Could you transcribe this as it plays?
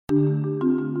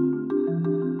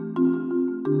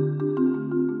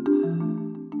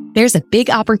There's a big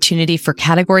opportunity for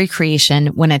category creation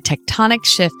when a tectonic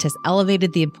shift has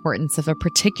elevated the importance of a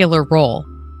particular role.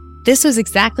 This was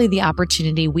exactly the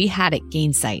opportunity we had at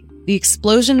Gainsight. The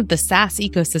explosion of the SaaS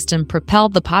ecosystem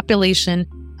propelled the population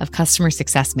of customer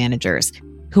success managers,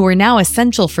 who are now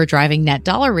essential for driving net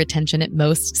dollar retention at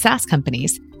most SaaS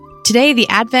companies. Today, the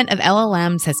advent of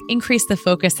LLMs has increased the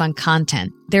focus on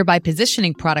content, thereby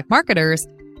positioning product marketers,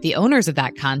 the owners of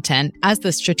that content, as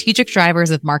the strategic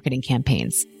drivers of marketing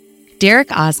campaigns.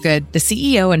 Derek Osgood, the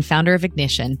CEO and founder of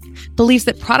Ignition, believes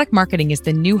that product marketing is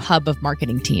the new hub of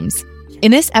marketing teams.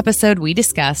 In this episode, we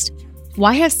discussed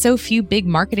why have so few big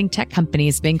marketing tech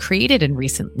companies been created in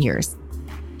recent years?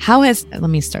 That's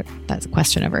a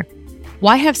question over.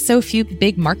 Why have so few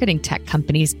big marketing tech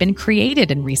companies been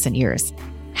created in recent years?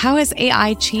 How has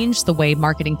AI changed the way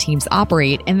marketing teams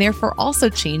operate and therefore also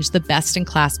changed the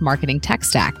best-in-class marketing tech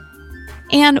stack?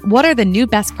 And what are the new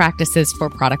best practices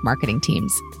for product marketing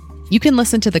teams? You can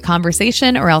listen to the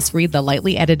conversation or else read the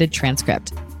lightly edited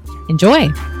transcript. Enjoy!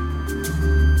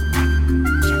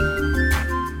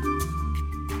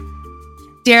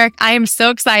 Derek, I am so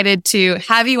excited to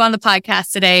have you on the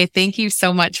podcast today. Thank you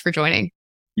so much for joining.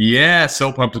 Yeah,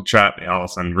 so pumped to chat,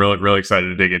 Allison. Really excited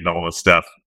to dig into all this stuff.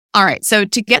 All right. So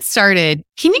to get started,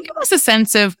 can you give us a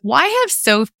sense of why have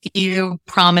so few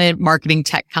prominent marketing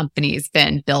tech companies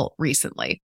been built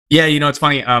recently? Yeah, it's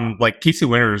funny. Like Casey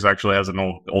Winters actually has an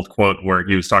old quote where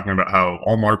he was talking about how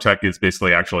all MarTech is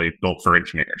basically actually built for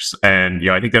engineers. And,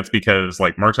 I think that's because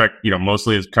like MarTech,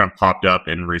 mostly has kind of popped up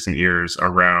in recent years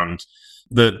around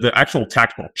the actual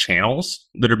tactical channels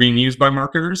that are being used by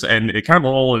marketers. And it kind of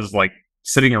all is like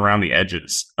sitting around the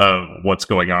edges of what's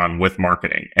going on with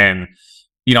marketing. And,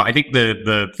 I think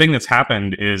the thing that's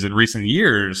happened is in recent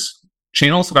years,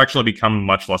 channels have actually become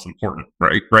much less important,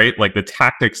 right? Like the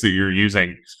tactics that you're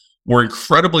using were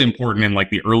incredibly important in like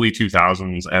the early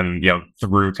 2000s and,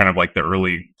 through kind of like the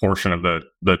early portion of the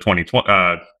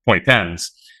 2010s,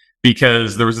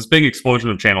 because there was this big explosion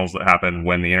of channels that happened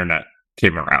when the internet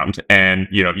came around. And,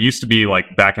 it used to be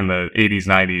like back in the 80s,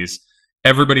 90s,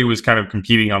 everybody was kind of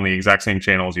competing on the exact same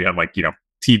channels. You had like,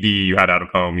 TV, you had out of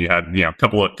home, you had, a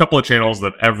couple of channels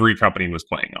that every company was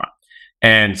playing on.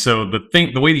 And so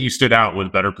the way that you stood out was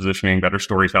better positioning, better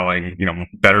storytelling,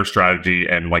 better strategy,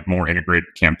 and like more integrated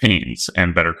campaigns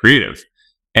and better creative.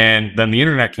 And then the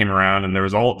internet came around, and there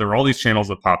were all these channels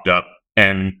that popped up,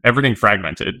 and everything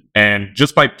fragmented. And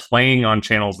just by playing on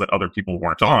channels that other people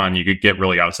weren't on, you could get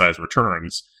really outsized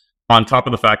returns. On top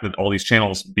of the fact that all these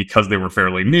channels, because they were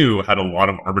fairly new, had a lot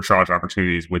of arbitrage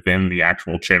opportunities within the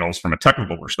actual channels from a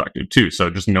technical perspective too. So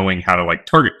just knowing how to like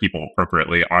target people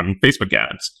appropriately on Facebook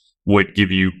ads would give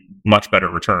you much better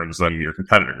returns than your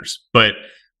competitors. But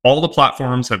all the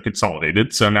platforms have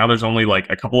consolidated. So now there's only like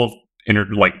a couple of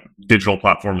digital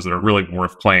platforms that are really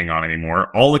worth playing on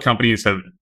anymore. All the companies have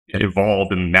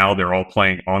evolved, and now they're all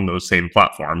playing on those same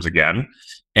platforms again.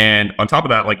 And on top of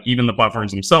that, like even the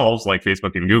platforms themselves, like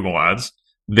Facebook and Google Ads,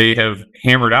 they have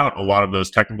hammered out a lot of those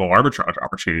technical arbitrage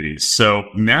opportunities. So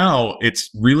now it's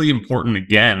really important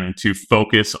again to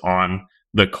focus on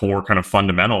the core kind of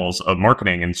fundamentals of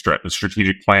marketing and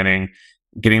strategic planning,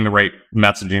 getting the right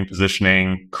messaging,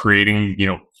 positioning, creating,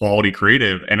 quality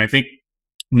creative. And I think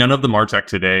none of the MarTech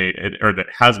today, or that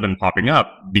has been popping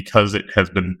up because it has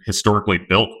been historically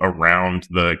built around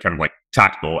the kind of like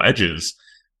tactical edges,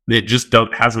 it just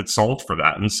hasn't solved for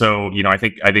that. And so, I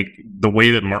think the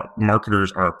way that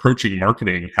marketers are approaching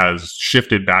marketing has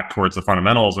shifted back towards the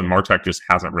fundamentals, and MarTech just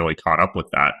hasn't really caught up with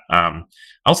that. I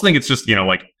also think it's just,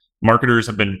 like marketers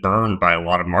have been burned by a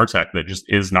lot of MarTech that just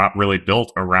is not really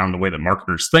built around the way that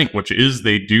marketers think, which is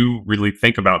they do really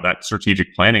think about that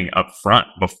strategic planning up front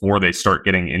before they start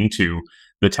getting into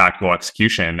the tactical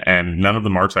execution. And none of the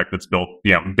MarTech that's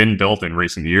been built in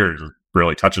recent years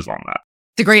really touches on that.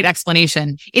 It's a great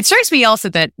explanation. It strikes me also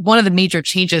that one of the major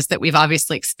changes that we've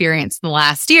obviously experienced in the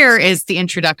last year is the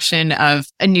introduction of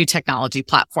a new technology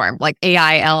platform like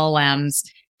AI, LLMs.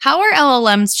 How are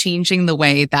LLMs changing the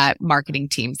way that marketing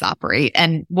teams operate?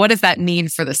 And what does that mean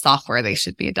for the software they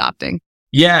should be adopting?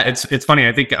 Yeah, it's funny.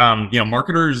 I think,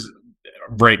 marketers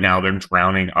right now, they're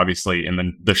drowning obviously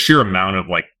in the sheer amount of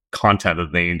like content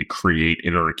that they need to create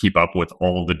in order to keep up with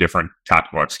all of the different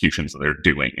tactical executions that they're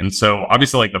doing. And so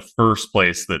obviously like the first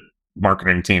place that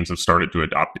marketing teams have started to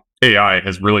adopt AI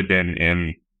has really been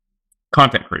in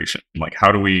content creation. Like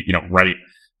how do we, write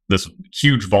this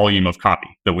huge volume of copy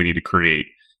that we need to create?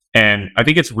 And I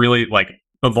think it's really like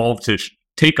evolved to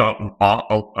take a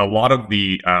lot of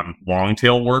the long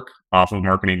tail work off of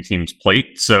marketing teams'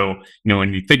 plate. So,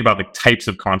 when you think about the types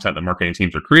of content that marketing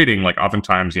teams are creating, like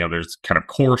oftentimes, there's kind of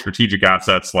core strategic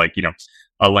assets like,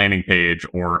 a landing page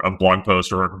or a blog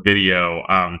post or a video.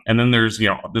 And then there's,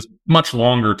 this much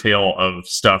longer tail of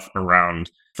stuff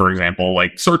around, for example,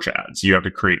 like search ads. You have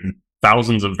to create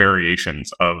thousands of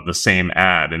variations of the same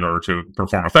ad in order to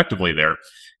perform effectively there.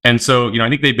 And so, I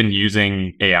think they've been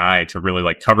using AI to really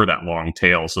like cover that long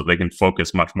tail so they can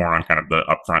focus much more on kind of the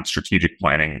upfront strategic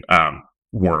planning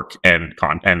work and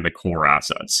the core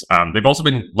assets. They've also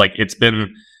been it's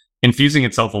been infusing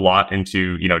itself a lot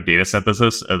into, data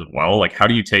synthesis as well. Like, how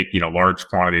do you take, large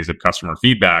quantities of customer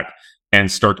feedback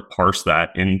and start to parse that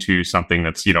into something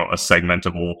that's, a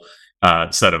segmentable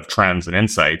set of trends and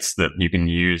insights that you can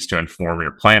use to inform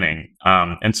your planning.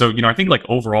 And so, I think like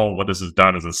overall what this has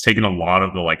done is it's taken a lot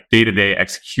of the like day-to-day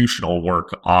executional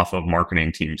work off of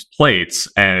marketing teams' plates,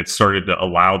 and it's started to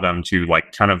allow them to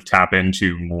like kind of tap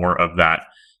into more of that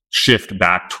shift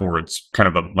back towards kind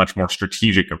of a much more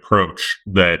strategic approach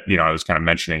that, I was kind of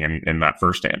mentioning in that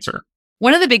first answer.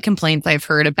 One of the big complaints I've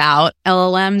heard about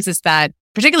LLMs is that,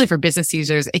 particularly for business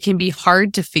users, it can be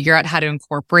hard to figure out how to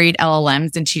incorporate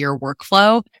LLMs into your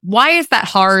workflow. Why is that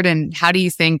hard, and how do you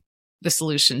think the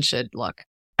solution should look?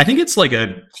 I think it's like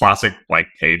a classic like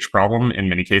page problem in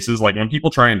many cases. Like when people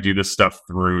try and do this stuff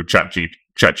through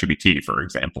ChatGPT, for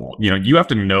example, you have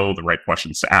to know the right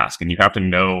questions to ask, and you have to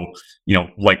know, you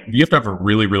have to have a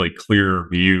really, really clear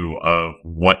view of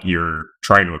what you're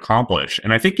trying to accomplish.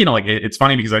 And I think, it's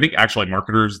funny because I think actually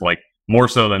marketers, like more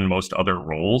so than most other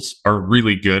roles, are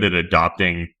really good at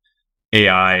adopting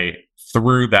AI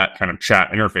through that kind of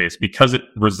chat interface because it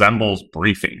resembles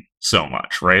briefing so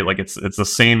much, right? Like it's the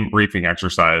same briefing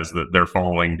exercise that they're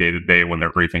following day to day when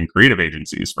they're briefing creative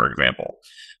agencies, for example.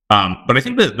 But I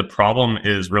think that the problem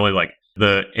is really like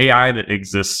the AI that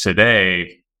exists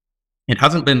today. It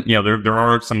hasn't been, there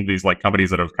are some of these like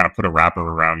companies that have kind of put a wrapper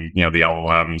around, the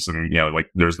LLMs, and, like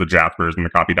there's the Jaspers and the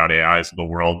Copy.ai's of the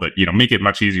world that, make it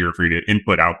much easier for you to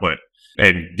input, output,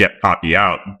 and get copy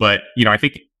out. But, I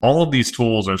think all of these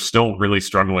tools are still really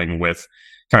struggling with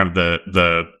kind of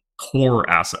the core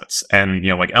assets. And,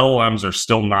 like LLMs are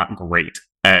still not great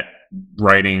at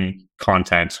writing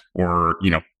content or,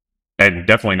 and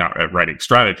definitely not at writing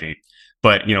strategy.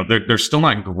 But, they're still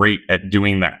not great at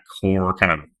doing that core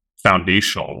kind of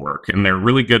foundational work. And they're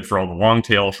really good for all the long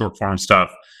tail, short form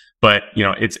stuff. But,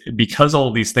 it's because all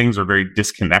of these things are very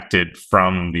disconnected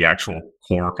from the actual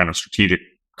core kind of strategic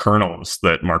kernels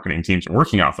that marketing teams are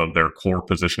working off of, their core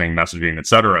positioning, messaging, et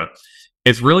cetera.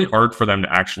 It's really hard for them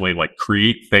to actually like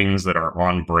create things that are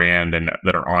on brand and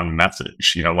that are on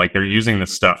message. Like they're using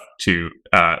this stuff to,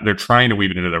 they're trying to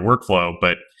weave it into their workflow,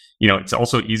 but it's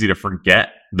also easy to forget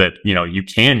that, you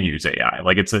can use AI.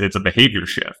 Like it's a behavior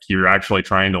shift. You're actually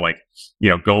trying to like,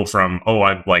 go from,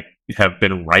 I've like have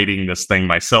been writing this thing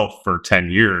myself for 10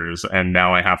 years. And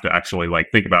now I have to actually like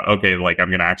think about, okay, like I'm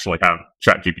going to actually have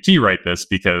ChatGPT write this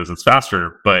because it's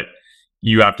faster. But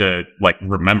you have to like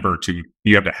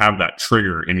you have to have that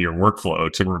trigger in your workflow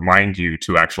to remind you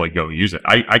to actually go use it.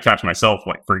 I catch myself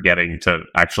like forgetting to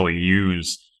actually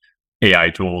use AI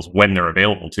tools when they're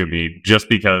available to me just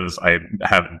because I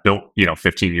have built,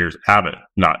 15 years of habit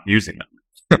not using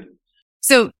them.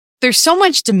 So there's so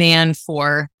much demand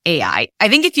for AI. I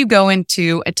think if you go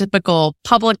into a typical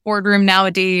public boardroom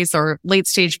nowadays or late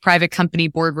stage private company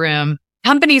boardroom,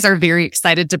 companies are very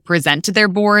excited to present to their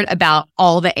board about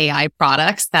all the AI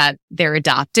products that they're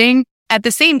adopting. At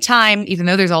the same time, even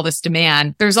though there's all this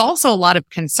demand, there's also a lot of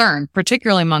concern,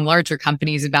 particularly among larger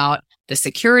companies, about the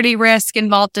security risk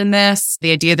involved in this,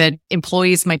 the idea that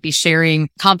employees might be sharing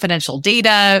confidential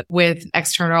data with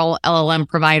external LLM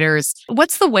providers.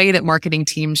 What's the way that marketing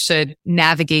teams should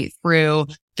navigate through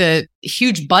the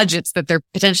huge budgets that they're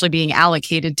potentially being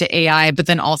allocated to AI, but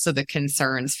then also the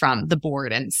concerns from the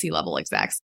board and C-level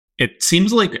execs? It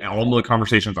seems like all the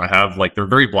conversations I have, like they're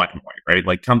very black and white, right?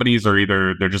 Like companies are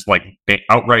they're just like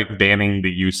outright banning the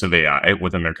use of AI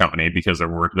within their company because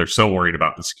they're so worried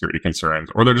about the security concerns,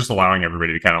 or they're just allowing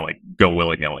everybody to kind of like go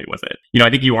willy-nilly with it.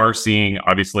 I think you are seeing,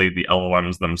 obviously, the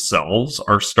LLMs themselves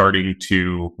are starting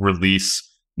to release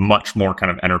much more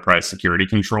kind of enterprise security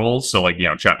controls. So like,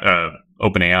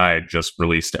 OpenAI just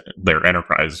released their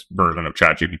enterprise version of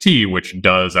ChatGPT, which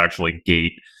does actually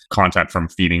gate content from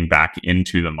feeding back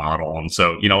into the model. And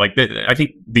so, I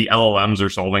think the LLMs are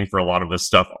solving for a lot of this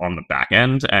stuff on the back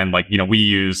end. And like, we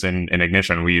use in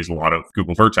Ignition, we use a lot of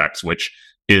Google Vertex, which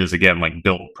is again, like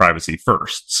built privacy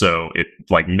first. So it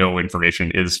like no information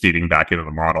is feeding back into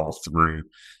the model through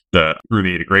the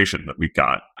integration that we've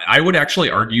got. I would actually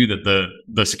argue that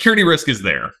the security risk is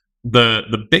there.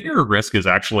 The bigger risk is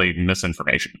actually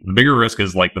misinformation. The bigger risk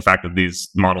is like the fact that these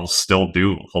models still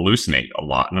do hallucinate a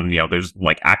lot. And, there's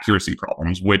like accuracy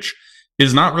problems, which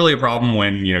is not really a problem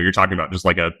when, you're talking about just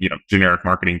like a, generic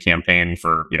marketing campaign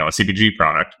for, a CPG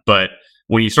product. But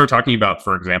when you start talking about,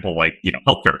 for example, like,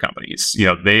 healthcare companies,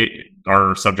 they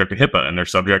are subject to HIPAA and they're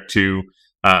subject to,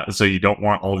 so you don't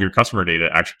want all of your customer data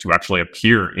to actually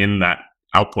appear in that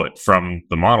output from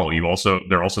the model.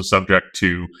 They're also subject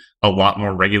to a lot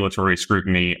more regulatory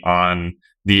scrutiny on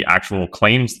the actual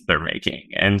claims that they're making.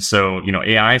 And so,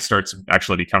 AI starts to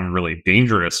actually become really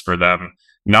dangerous for them,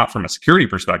 not from a security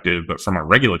perspective, but from a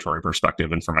regulatory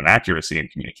perspective and from an accuracy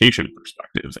and communication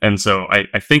perspective. And so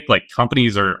I think like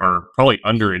companies are probably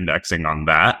under indexing on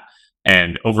that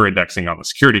and over indexing on the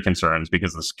security concerns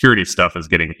because the security stuff is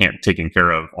getting taken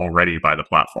care of already by the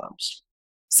platforms.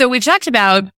 So we've talked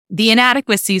about the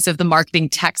inadequacies of the marketing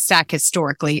tech stack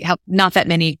historically, how not that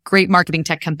many great marketing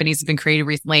tech companies have been created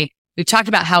recently. We've talked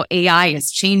about how AI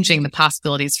is changing the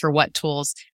possibilities for what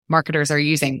tools marketers are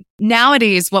using.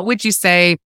 Nowadays, what would you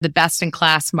say the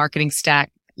best-in-class marketing stack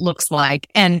looks like?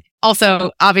 And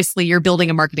also, obviously, you're building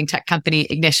a marketing tech company,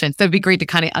 Ignition. So it'd be great to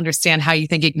kind of understand how you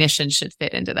think Ignition should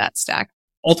fit into that stack.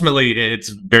 Ultimately,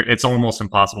 it's almost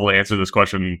impossible to answer this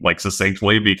question like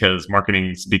succinctly because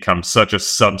marketing's become such a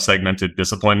sub-segmented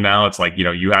discipline now. It's like,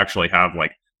 you actually have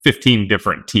like 15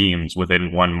 different teams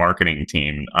within one marketing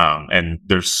team. And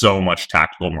there's so much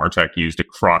tactical MarTech used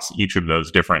across each of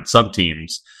those different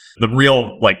sub-teams. The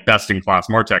real like best-in-class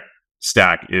MarTech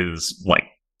stack is like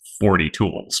 40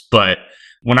 tools. But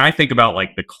when I think about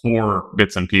like the core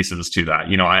bits and pieces to that,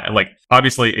 I like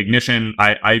obviously Ignition,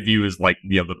 I view as like,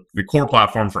 the core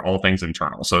platform for all things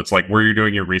internal. So it's like where you're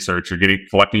doing your research, you're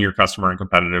collecting your customer and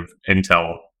competitive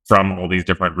intel from all these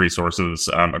different resources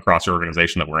across your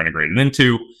organization that we're integrated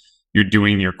into. You're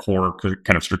doing your core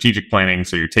kind of strategic planning.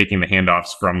 So you're taking the handoffs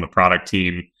from the product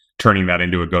team, turning that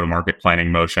into a go-to-market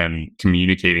planning motion,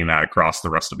 communicating that across the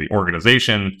rest of the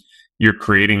organization. You're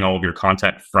creating all of your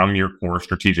content from your core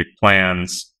strategic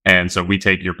plans. And so we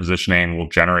take your positioning,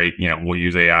 we'll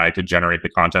use AI to generate the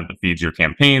content that feeds your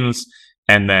campaigns.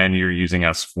 And then you're using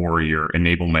us for your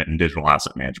enablement and digital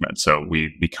asset management. So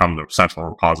we become the central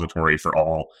repository for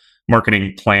all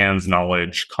marketing plans,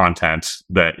 knowledge, content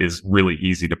that is really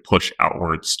easy to push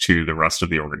outwards to the rest of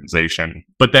the organization.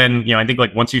 But then, I think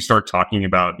like once you start talking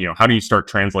about, how do you start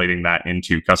translating that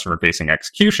into customer facing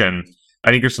execution? I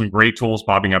think there's some great tools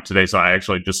popping up today. So I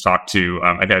actually just talked to,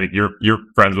 I think you're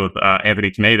friends with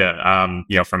Anthony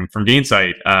Kaneda, from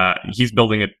Gainsight. He's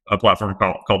building a platform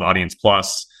called Audience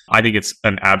Plus. I think it's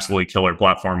an absolutely killer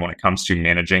platform when it comes to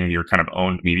managing your kind of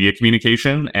own media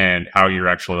communication and how you're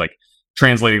actually like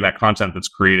translating that content that's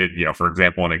created, for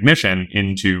example, in Ignition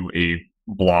into a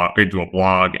blog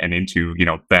and into,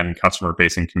 then customer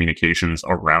facing communications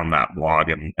around that blog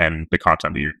and the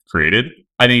content that you created.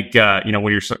 I think,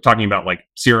 when you're talking about like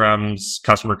CRMs,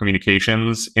 customer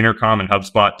communications, Intercom and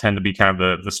HubSpot tend to be kind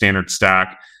of the standard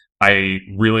stack. I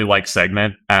really like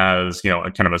Segment as,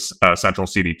 a kind of a central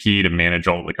CDP to manage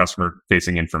all the customer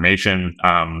facing information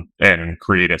and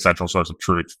create a central source of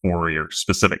truth for your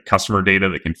specific customer data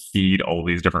that can feed all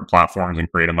these different platforms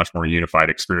and create a much more unified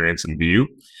experience and view.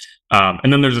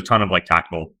 And then there's a ton of like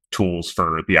tactical tools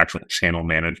for the actual channel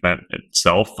management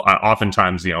itself.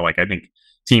 Oftentimes, I think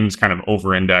teams kind of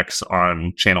over-index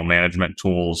on channel management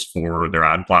tools for their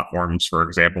ad platforms. For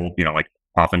example, like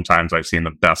oftentimes I've seen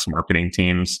the best marketing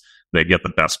teams, they get the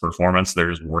best performance.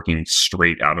 They're just working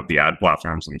straight out of the ad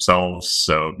platforms themselves.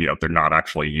 So, they're not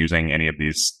actually using any of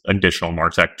these additional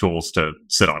MarTech tools to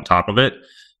sit on top of it.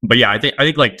 But yeah, I think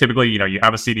like typically, you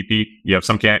have a CDP, you have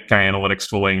some kind of analytics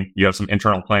tooling, you have some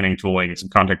internal planning tooling, some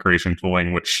content creation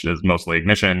tooling, which is mostly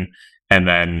Ignition. And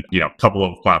then, a couple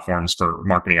of platforms for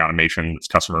marketing automation that's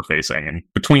customer facing. And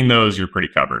between those, you're pretty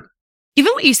covered.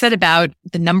 Given what you said about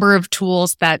the number of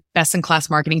tools that best-in-class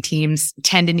marketing teams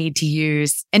tend to need to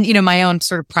use, and, my own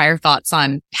sort of prior thoughts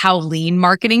on how lean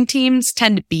marketing teams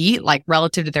tend to be, like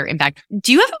relative to their impact,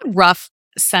 do you have a rough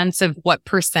sense of what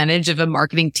percentage of a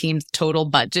marketing team's total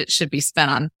budget should be spent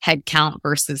on headcount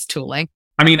versus tooling?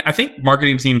 I mean, I think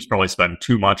marketing teams probably spend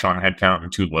too much on headcount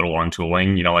and too little on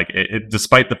tooling.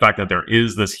 Despite the fact that there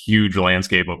is this huge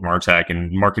landscape of MarTech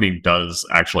and marketing does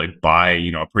actually buy,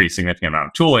 a pretty significant amount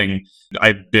of tooling.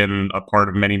 I've been a part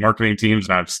of many marketing teams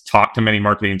and I've talked to many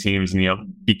marketing teams,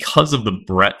 and because of the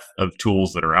breadth of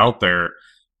tools that are out there,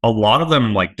 a lot of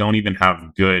them like don't even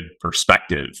have good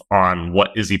perspective on what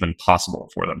is even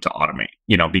possible for them to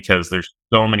automate, because there's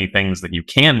so many things that you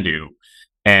can do.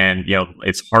 And,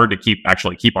 it's hard to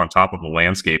keep on top of the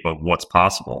landscape of what's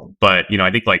possible. But, I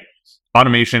think like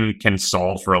automation can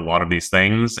solve for a lot of these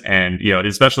things. And,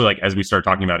 especially like as we start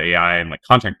talking about AI and like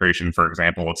content creation, for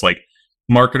example, it's like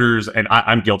marketers, and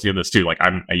I'm guilty of this too. Like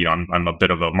I'm a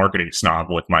bit of a marketing snob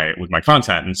with my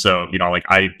content. And so, like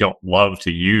I don't love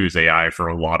to use AI for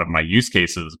a lot of my use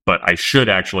cases, but I should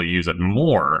actually use it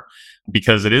more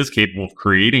because it is capable of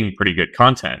creating pretty good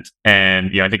content.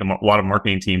 And, I think a lot of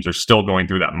marketing teams are still going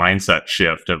through that mindset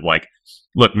shift of like,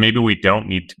 look, maybe we don't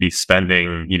need to be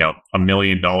spending, $1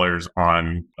 million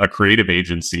on a creative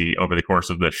agency over the course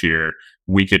of this year.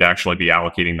 We could actually be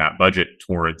allocating that budget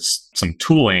towards some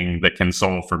tooling that can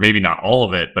solve for maybe not all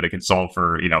of it, but it can solve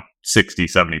for, 60,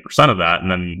 70% of that.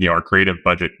 And then, our creative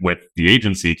budget with the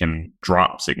agency can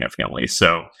drop significantly.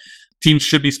 So teams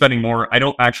should be spending more. I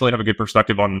don't actually have a good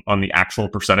perspective on the actual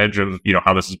percentage of,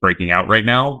 how this is breaking out right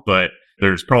now, but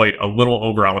there's probably a little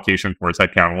over allocation towards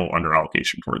headcount, a little under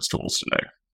allocation towards tools today.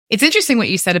 It's interesting what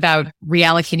you said about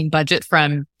reallocating budget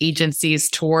from agencies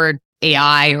toward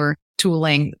AI or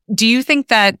tooling. Do you think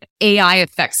that AI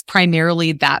affects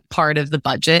primarily that part of the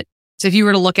budget? So if you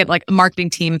were to look at like a marketing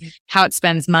team, how it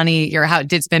spends money or how it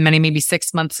did spend money maybe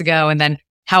 6 months ago, and then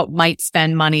how it might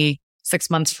spend money 6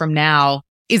 months from now,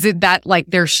 is it that like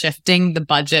they're shifting the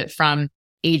budget from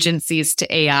agencies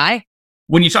to AI?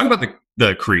 When you talk about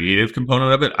the creative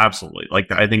component of it, absolutely. Like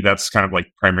I think that's kind of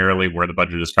like primarily where the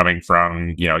budget is coming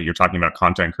from. You're talking about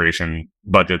content creation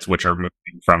budgets, which are moving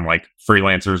from like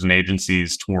freelancers and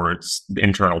agencies towards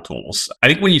internal tools. I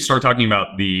think when you start talking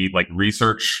about the like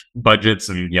research budgets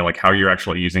and like how you're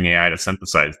actually using AI to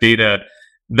synthesize data,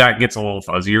 that gets a little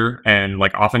fuzzier. And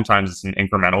like oftentimes it's an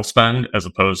incremental spend as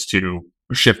opposed to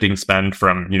shifting spend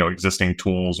from, existing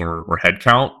tools or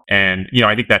headcount. And,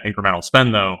 I think that incremental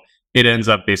spend though, it ends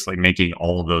up basically making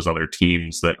all of those other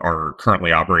teams that are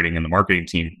currently operating in the marketing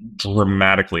team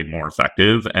dramatically more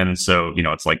effective. And so,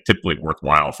 it's like typically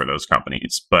worthwhile for those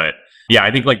companies. But yeah,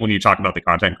 I think like when you talk about the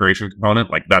content creation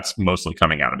component, like that's mostly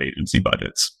coming out of agency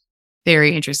budgets.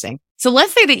 Very interesting. So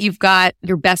let's say that you've got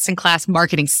your best in class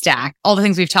marketing stack, all the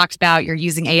things we've talked about, you're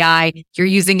using AI, you're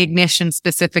using Ignition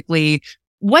specifically.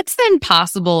 What's then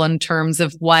possible in terms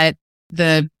of what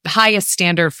the highest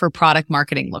standard for product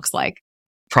marketing looks like?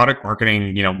 Product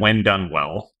marketing, when done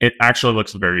well, it actually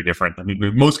looks very different. I mean,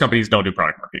 most companies don't do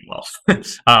product marketing well.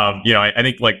 I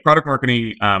think like product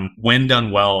marketing, when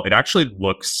done well, it actually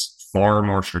looks far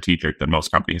more strategic than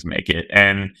most companies make it.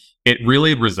 And it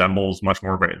really resembles much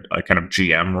more of a kind of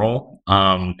GM role.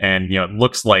 It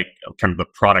looks like kind of the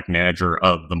product manager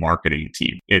of the marketing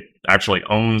team. It actually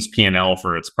owns P&L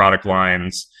for its product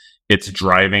lines. It's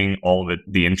driving all of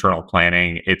the internal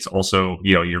planning. It's also,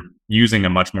 you're using a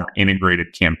much more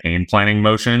integrated campaign planning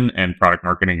motion, and product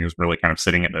marketing is really kind of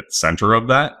sitting at the center of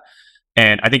that.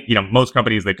 And I think, most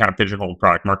companies, they kind of pigeonhole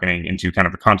product marketing into kind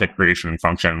of a content creation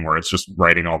function where it's just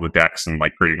writing all the decks and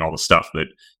like creating all the stuff that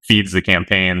feeds the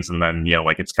campaigns. And then,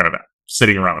 like it's kind of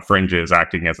sitting around the fringes,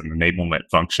 acting as an enablement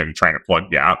function, trying to plug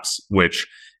gaps, which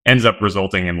ends up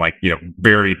resulting in like,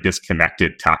 very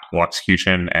disconnected tactical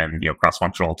execution and,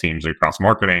 cross-functional teams across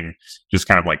marketing, just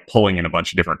kind of like pulling in a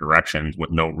bunch of different directions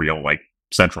with no real like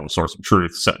central source of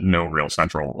truth, no real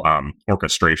central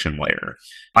orchestration layer.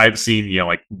 I've seen,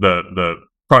 like the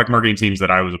product marketing teams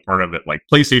that I was a part of at like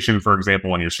PlayStation, for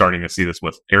example, and you're starting to see this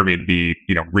with Airbnb,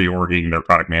 reorging their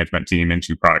product management team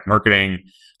into product marketing.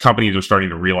 Companies are starting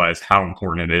to realize how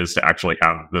important it is to actually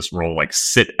have this role like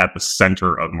sit at the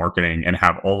center of marketing and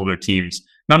have all of their teams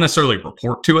not necessarily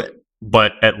report to it,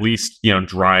 but at least,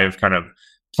 drive kind of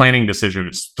planning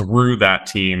decisions through that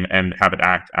team and have it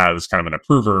act as kind of an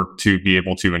approver to be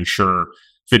able to ensure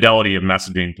fidelity of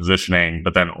messaging, positioning,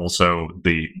 but then also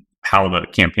how the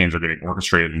campaigns are getting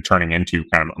orchestrated and turning into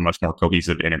kind of a much more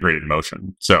cohesive, integrated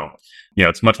motion. So,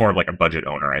 it's much more like a budget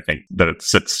owner, I think, that it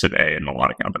sits today in a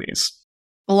lot of companies.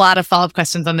 A lot of follow-up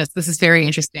questions on this. This is very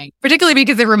interesting, particularly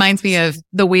because it reminds me of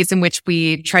the ways in which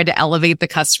we tried to elevate the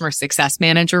customer success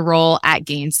manager role at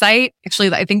Gainsight.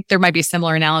 Actually, I think there might be a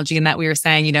similar analogy in that we were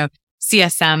saying,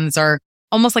 CSMs are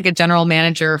almost like a general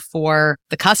manager for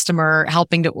the customer,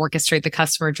 helping to orchestrate the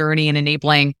customer journey and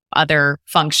enabling other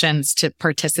functions to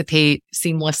participate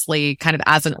seamlessly, kind of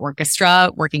as an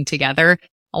orchestra, working together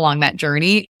along that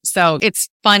journey. So it's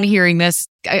fun hearing this,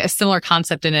 a similar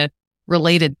concept in a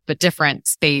related but different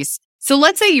space. So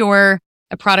let's say you're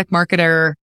a product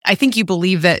marketer. I think you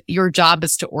believe that your job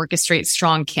is to orchestrate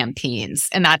strong campaigns,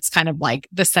 and that's kind of like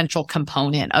the central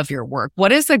component of your work. What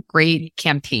does a great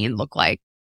campaign look like?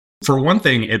 For one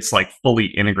thing, it's like fully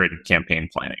integrated campaign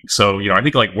planning. So, I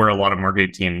think like where a lot of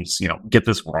marketing teams, get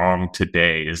this wrong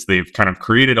today is they've kind of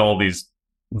created all these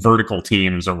vertical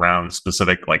teams around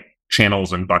specific like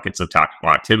channels and buckets of tactical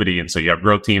activity. And so you have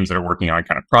growth teams that are working on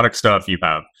kind of product stuff. You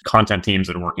have content teams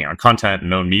that are working on content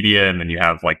and own media. And then you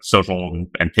have like social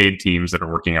and paid teams that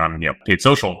are working on, paid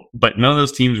social. But none of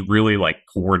those teams really like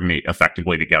coordinate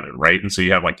effectively together, right? And so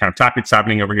you have like kind of tactics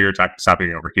happening over here, tactics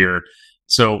happening over here.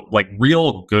 So like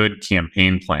real good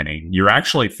campaign planning, you're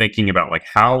actually thinking about like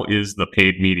how is the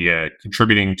paid media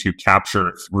contributing to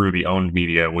capture through the owned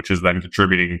media, which is then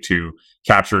contributing to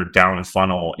capture down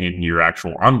funnel in your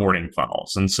actual onboarding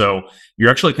funnels. And so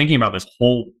you're actually thinking about this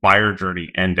whole buyer journey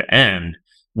end to end,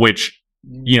 which,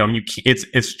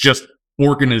 it's just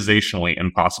organizationally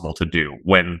impossible to do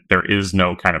when there is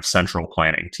no kind of central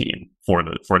planning team for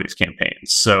these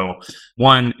campaigns. So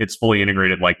one, it's fully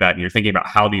integrated like that. And you're thinking about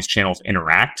how these channels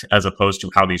interact as opposed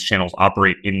to how these channels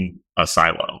operate in a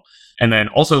silo. And then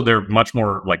also they're much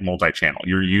more like multi-channel.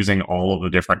 You're using all of the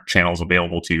different channels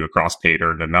available to you across paid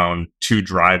or known to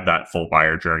drive that full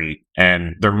buyer journey.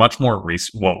 And they're much more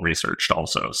well-researched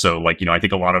also. So like, I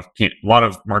think a lot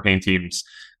of marketing teams,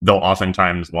 they'll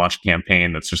oftentimes launch a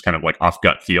campaign that's just kind of like off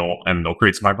gut feel, and they'll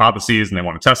create some hypotheses and they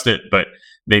want to test it, but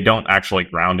they don't actually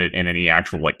ground it in any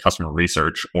actual like customer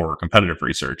research or competitive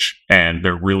research. And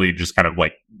they're really just kind of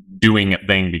like doing a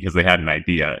thing because they had an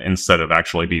idea instead of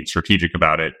actually being strategic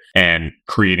about it and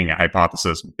creating a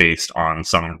hypothesis based on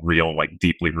some real like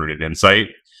deeply rooted insight.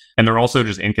 And they're also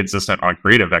just inconsistent on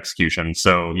creative execution.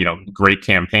 So, great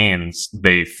campaigns,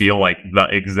 they feel like the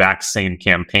exact same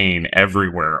campaign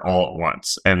everywhere all at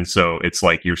once. And so it's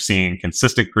like you're seeing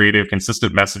consistent creative,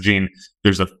 consistent messaging.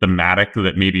 There's a thematic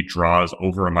that maybe draws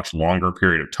over a much longer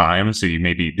period of time. So you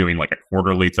may be doing like a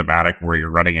quarterly thematic where you're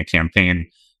running a campaign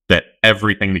that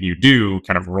everything that you do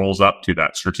kind of rolls up to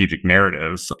that strategic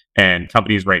narrative. And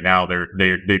companies right now, they're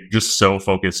just so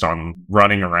focused on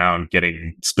running around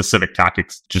getting specific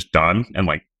tactics just done and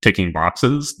like ticking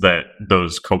boxes that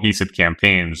those cohesive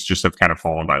campaigns just have kind of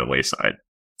fallen by the wayside.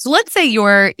 So let's say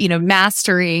you're,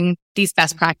 mastering these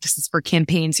best practices for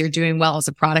campaigns. You're doing well as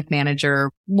a product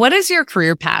manager. What does your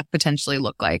career path potentially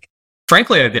look like?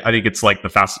 Frankly, I think it's like the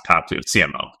fastest path to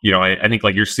CMO. I think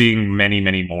like you're seeing many,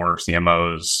 many more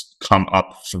CMOs come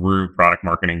up through product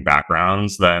marketing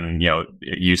backgrounds than,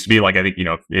 it used to be. Like, I think,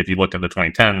 if you looked at the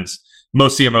 2010s,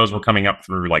 most CMOs were coming up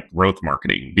through like growth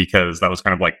marketing because that was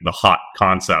kind of like the hot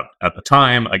concept at the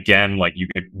time. Again, like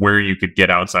where you could get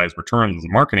outsized returns as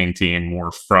a marketing team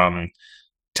were from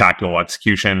tactical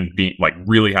execution, being like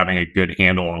really having a good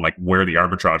handle on like where the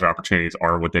arbitrage opportunities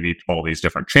are within all these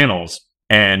different channels.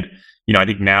 And I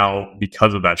think now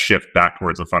because of that shift back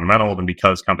towards the fundamentals and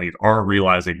because companies are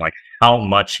realizing like how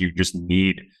much you just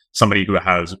need somebody who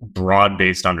has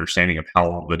broad-based understanding of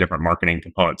how all the different marketing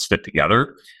components fit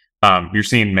together, you're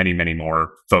seeing many, many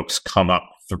more folks come up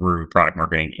through product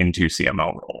marketing into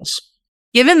CMO roles.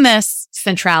 Given this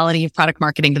centrality of product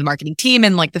marketing to the marketing team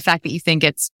and like the fact that you think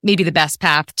it's maybe the best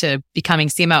path to becoming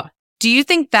CMO, do you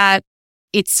think that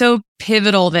it's so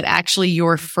pivotal that actually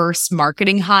your first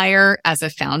marketing hire as a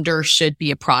founder should be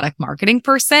a product marketing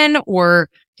person, or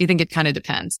do you think it kind of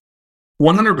depends?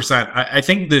 100%. I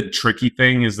think the tricky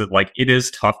thing is that like it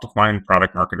is tough to find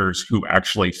product marketers who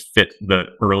actually fit the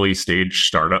early stage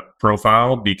startup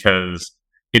profile because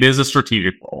it is a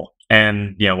strategic role.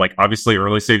 And, like obviously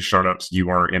early stage startups, you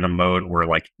are in a mode where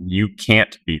like you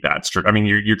can't be that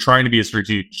you're trying to be as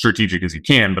strategic as you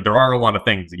can, but there are a lot of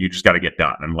things that you just got to get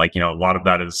done. And like, a lot of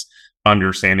that is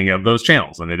understanding of those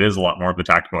channels. And it is a lot more of the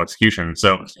tactical execution.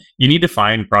 So you need to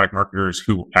find product marketers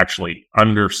who actually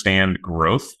understand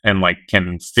growth and like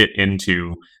can fit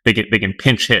into, they can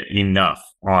pinch hit enough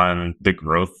on the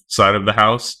growth side of the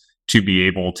house to be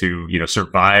able to,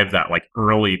 survive that like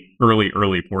early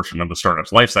portion of the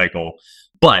startup's life cycle.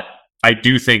 But I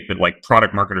do think that like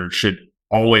product marketers should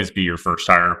always be your first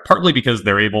hire, partly because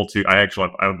they're able to, I have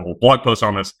a whole blog post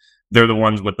on this. They're the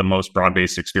ones with the most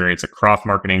broad-based experience across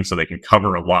marketing, so they can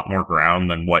cover a lot more ground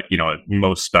than what,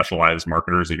 most specialized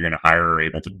marketers that you're going to hire are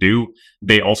able to do.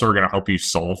 They also are going to help you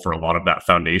solve for a lot of that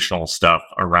foundational stuff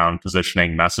around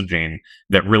positioning, messaging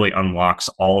that really unlocks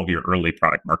all of your early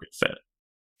product market fit.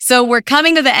 So we're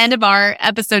coming to the end of our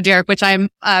episode, Derek, which I'm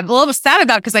a little sad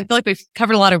about because I feel like we've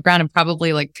covered a lot of ground and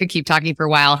probably like could keep talking for a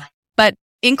while. But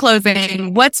in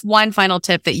closing, what's one final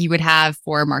tip that you would have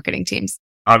for marketing teams?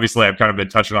 Obviously, I've kind of been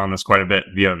touching on this quite a bit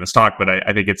via this talk, but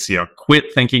I think it's, quit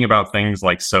thinking about things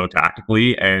like so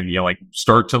tactically and, like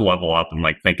start to level up and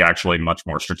like think actually much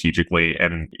more strategically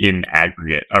and in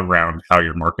aggregate around how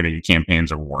your marketing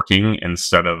campaigns are working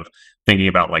instead of thinking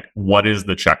about like, what is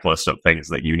the checklist of things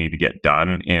that you need to get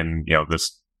done in,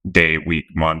 this day, week,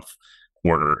 month,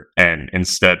 order, and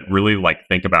instead really like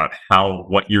think about how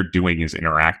what you're doing is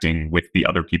interacting with the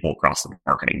other people across the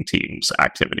marketing team's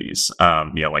activities.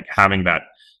 Like having that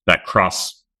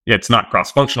cross, it's not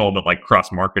cross-functional, but like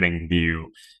cross-marketing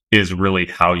view is really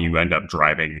how you end up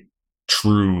driving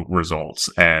true results.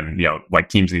 And, like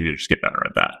teams need to just get better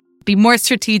at that. Be more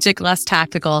strategic, less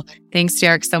tactical. Thanks,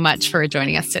 Derek, so much for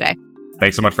joining us today.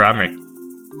 Thanks so much for having me.